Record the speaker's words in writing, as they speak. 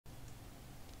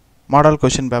Model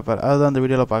question paper அதுதான் இந்த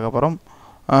வீடியோவில் பார்க்க போகிறோம்.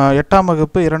 8ஆம்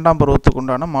வகுப்பு 2ஆம் பருவத்துக்கு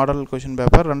உண்டான மாடல் கொஷின்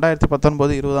பேப்பர்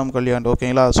 2019-20 கல்வியாண்டு.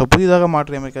 ஓகேங்களா? ஸோ புதிதாக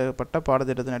மாற்றியமைக்கப்பட்ட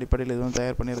பாடத்திட்டத்தின் அடிப்படையில் இது வந்து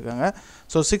தயார் பண்ணியிருக்காங்க.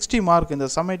 ஸோ 60 மார்க் இந்த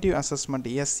summative assessment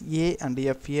SA and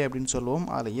FA அப்படின்னு சொல்லுவோம்.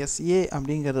 அதில் SA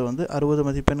அப்படிங்கிறது வந்து 60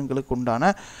 மதிப்பெண்களுக்கு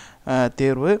உண்டான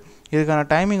தேர்வு. இதுக்கான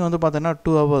டைமிங் வந்து பார்த்தீங்கன்னா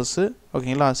 2 hours.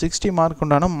 ஓகேங்களா? 60 மார்க்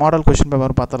உண்டான மாடல் கொஷின்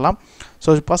பேப்பர் பார்த்துடலாம்.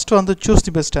 ஸோ ஃபஸ்ட்டு வந்து சூஸ்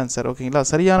தி பெஸ்ட் ஆன்சர். ஓகேங்களா?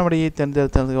 சரியான விடையை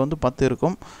தேர்ந்தெடுத்ததுக்கு வந்து 10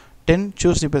 இருக்கும். 10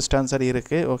 சூஸ் தி பெஸ்ட் ஆன்சர்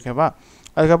இருக்குது. ஓகேவா?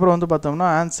 அதுக்கப்புறம் வந்து பார்த்தோம்னா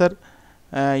answer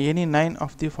any 9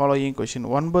 of the following question.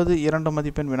 9 2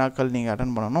 மதிப்பெண் வினாக்கள் நீங்கள்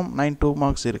அட்டன் பண்ணணும். 9 2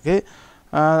 மார்க்ஸ் இருக்குது.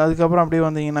 அதுக்கப்புறம் அப்படியே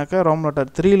வந்தீங்கன்னாக்கா ரோம்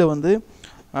லெட்டர் 3ல் வந்து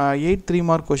 8 3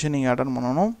 மார்க் கொஷின் நீங்கள் அட்டன்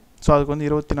பண்ணணும். ஸோ அதுக்கு வந்து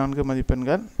 24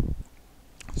 மதிப்பெண்கள்.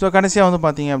 ஸோ கடைசியாக வந்து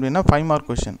பார்த்தீங்க அப்படின்னா 5 மார்க்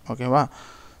கொஷின். ஓகேவா?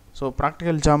 So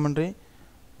practical geometry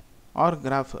R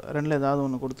graph ரெண்டில் ஏதாவது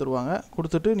ஒன்று கொடுத்துருவாங்க.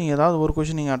 கொடுத்துட்டு நீங்கள் ஏதாவது ஒரு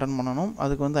கொஷின் நீங்கள் அட்டன் பண்ணணும்.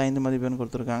 அதுக்கு வந்து 5 மதிப்பெண்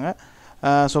கொடுத்துருக்காங்க.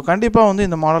 ஸோ கண்டிப்பாக வந்து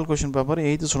இந்த மாடல் கொஷின் பேப்பர்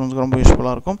 8th ஸ்டூடெண்ட்ஸ்க்கு ரொம்ப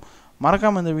யூஸ்ஃபுல்லாக இருக்கும்.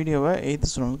 மறக்காமல் இந்த வீடியோவை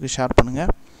 8th ஸ்டூடெண்ட்ஸ்க்கு ஷேர் பண்ணுங்கள்.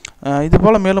 இது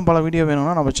போல் மேலும் பல வீடியோ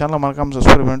வேணும்னா நம்ம சேனலை மறக்காமல்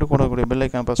சப்ஸ்கிரைப் பண்ணிட்டு கூடக்கூடிய பெல்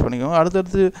ஐக்கான் ப்ரெஸ் பண்ணிக்கோங்க.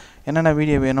 அடுத்தடுத்து என்னென்ன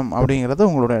வீடியோ வேணும் அப்படிங்கிறத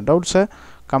உங்களோட டவுட்ஸை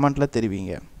கமெண்ட்டில்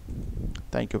தெரிவிங்க.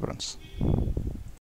 Thank you friends.